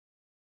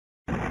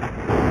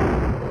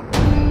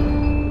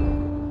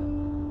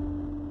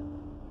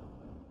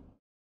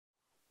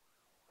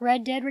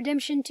Red Dead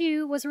Redemption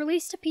 2 was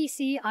released to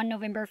PC on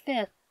November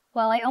 5th.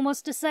 While I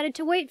almost decided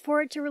to wait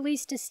for it to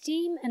release to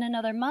Steam in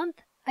another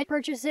month, I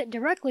purchased it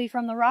directly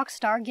from the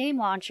Rockstar Game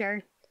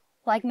Launcher.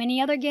 Like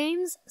many other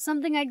games,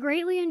 something I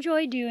greatly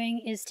enjoy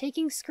doing is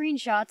taking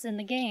screenshots in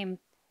the game.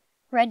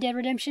 Red Dead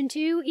Redemption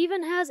 2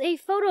 even has a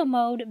photo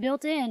mode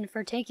built in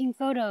for taking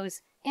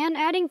photos, and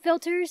adding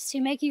filters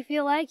to make you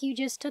feel like you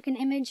just took an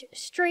image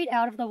straight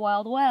out of the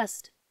Wild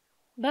West.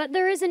 But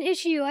there is an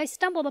issue I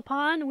stumbled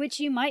upon which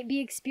you might be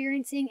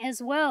experiencing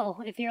as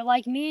well if you're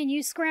like me and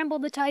you scramble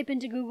to type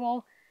into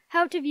Google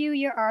how to view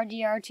your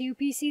RDR2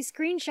 PC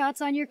screenshots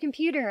on your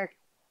computer.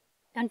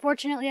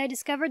 Unfortunately, I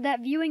discovered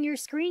that viewing your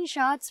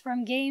screenshots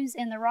from games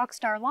in the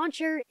Rockstar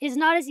Launcher is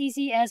not as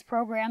easy as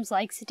programs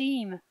like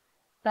Steam.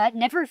 But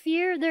never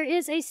fear, there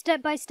is a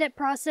step-by-step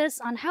process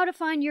on how to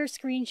find your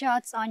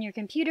screenshots on your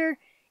computer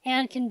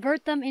and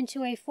convert them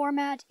into a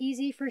format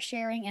easy for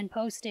sharing and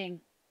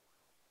posting.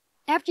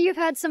 After you've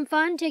had some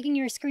fun taking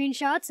your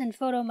screenshots in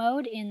photo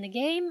mode in the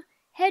game,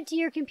 head to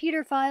your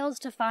computer files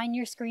to find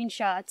your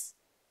screenshots.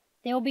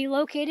 They will be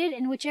located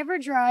in whichever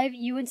drive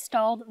you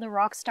installed the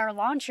Rockstar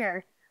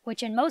Launcher,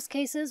 which in most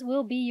cases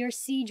will be your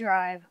C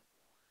drive.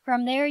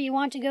 From there, you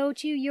want to go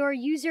to your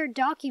user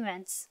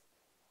documents.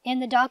 In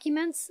the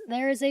documents,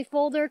 there is a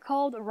folder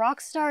called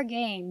Rockstar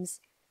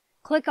Games.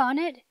 Click on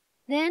it,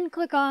 then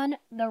click on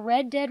the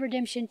Red Dead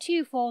Redemption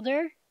 2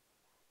 folder,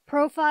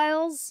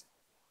 Profiles,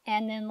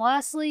 and then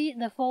lastly,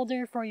 the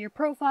folder for your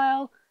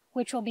profile,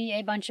 which will be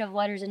a bunch of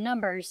letters and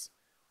numbers.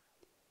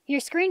 Your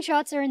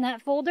screenshots are in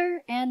that folder,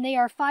 and they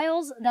are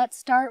files that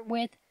start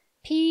with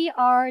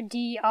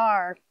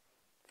PRDR,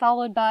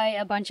 followed by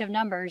a bunch of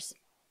numbers.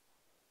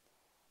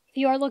 If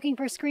you are looking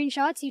for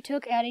screenshots you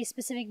took at a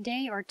specific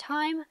day or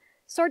time,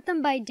 sort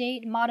them by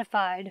date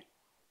modified.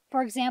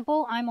 For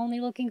example, I'm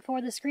only looking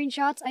for the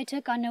screenshots I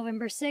took on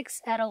November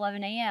 6 at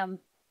 11 a.m.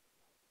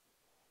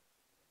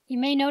 You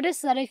may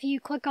notice that if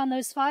you click on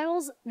those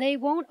files, they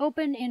won't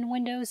open in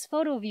Windows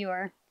Photo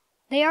Viewer.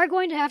 They are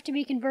going to have to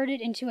be converted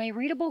into a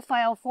readable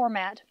file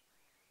format.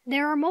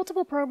 There are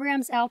multiple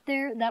programs out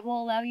there that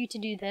will allow you to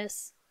do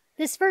this.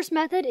 This first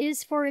method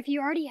is for if you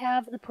already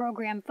have the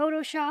program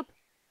Photoshop.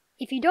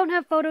 If you don't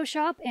have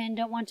Photoshop and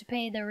don't want to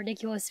pay the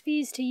ridiculous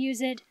fees to use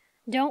it,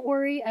 don't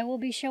worry, I will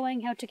be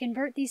showing how to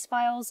convert these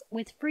files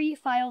with free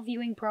file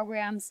viewing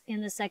programs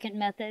in the second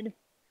method.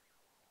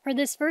 For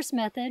this first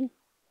method,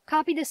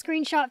 copy the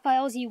screenshot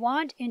files you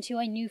want into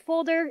a new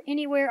folder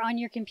anywhere on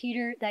your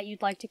computer that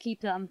you'd like to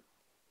keep them.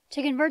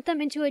 To convert them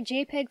into a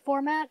JPEG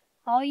format,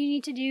 all you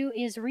need to do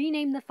is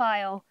rename the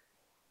file.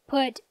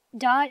 Put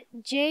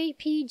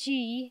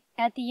 .jpg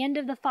at the end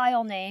of the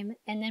file name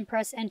and then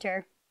press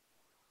enter.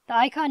 The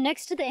icon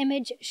next to the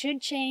image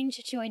should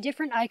change to a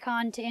different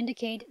icon to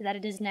indicate that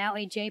it is now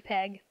a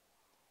JPEG.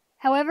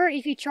 However,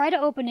 if you try to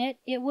open it,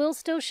 it will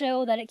still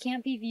show that it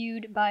can't be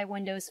viewed by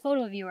Windows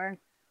Photo Viewer.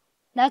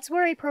 That's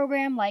where a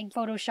program like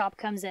Photoshop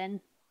comes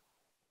in.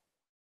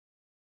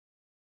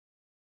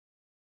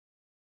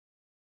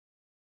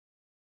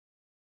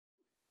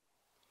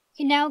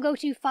 You can now go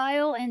to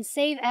File and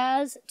Save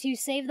As to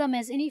save them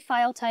as any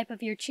file type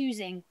of your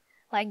choosing,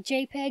 like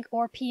JPEG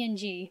or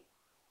PNG.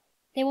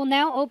 They will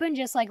now open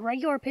just like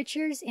regular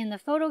pictures in the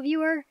photo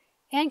viewer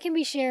and can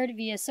be shared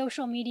via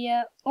social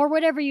media or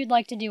whatever you'd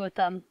like to do with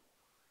them.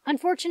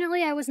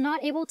 Unfortunately, I was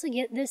not able to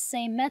get this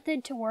same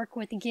method to work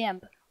with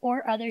GIMP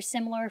or other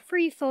similar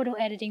free photo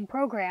editing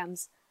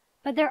programs,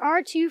 but there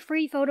are two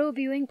free photo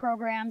viewing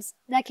programs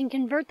that can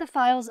convert the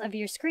files of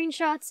your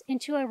screenshots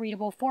into a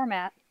readable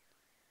format.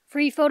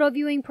 Free photo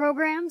viewing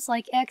programs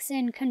like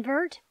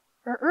XNConvert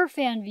or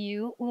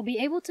IrfanView will be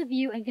able to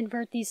view and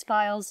convert these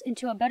files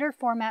into a better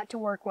format to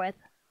work with.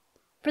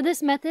 For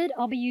this method,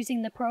 I'll be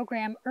using the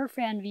program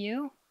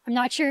IrfanView. I'm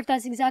not sure if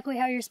that's exactly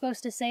how you're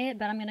supposed to say it,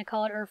 but I'm going to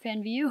call it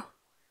IrfanView.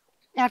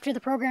 After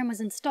the program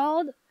was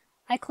installed,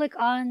 I click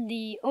on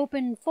the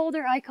Open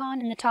Folder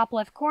icon in the top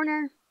left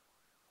corner.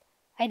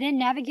 I then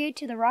navigate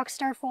to the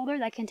Rockstar folder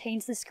that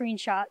contains the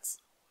screenshots.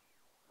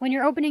 When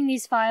you're opening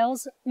these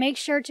files, make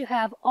sure to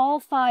have all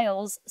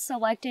files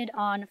selected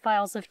on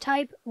Files of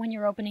Type when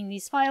you're opening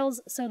these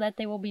files so that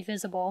they will be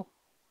visible.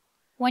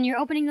 When you're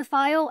opening the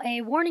file,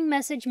 a warning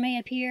message may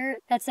appear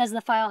that says the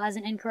file has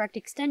an incorrect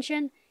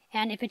extension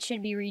and if it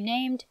should be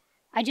renamed.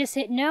 I just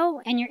hit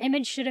No and your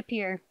image should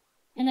appear.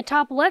 In the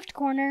top left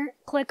corner,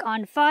 click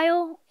on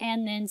File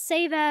and then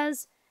Save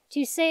As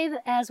to save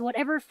as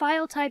whatever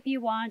file type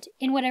you want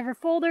in whatever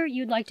folder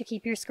you'd like to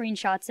keep your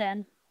screenshots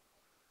in.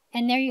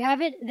 And there you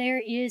have it. There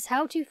is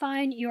how to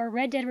find your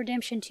Red Dead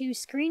Redemption 2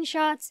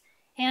 screenshots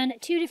and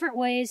 2 different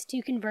ways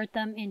to convert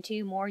them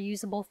into more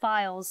usable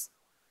files.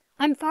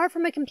 I'm far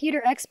from a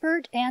computer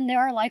expert and there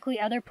are likely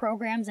other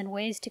programs and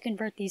ways to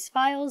convert these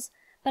files,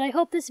 but I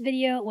hope this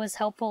video was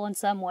helpful in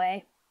some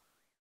way.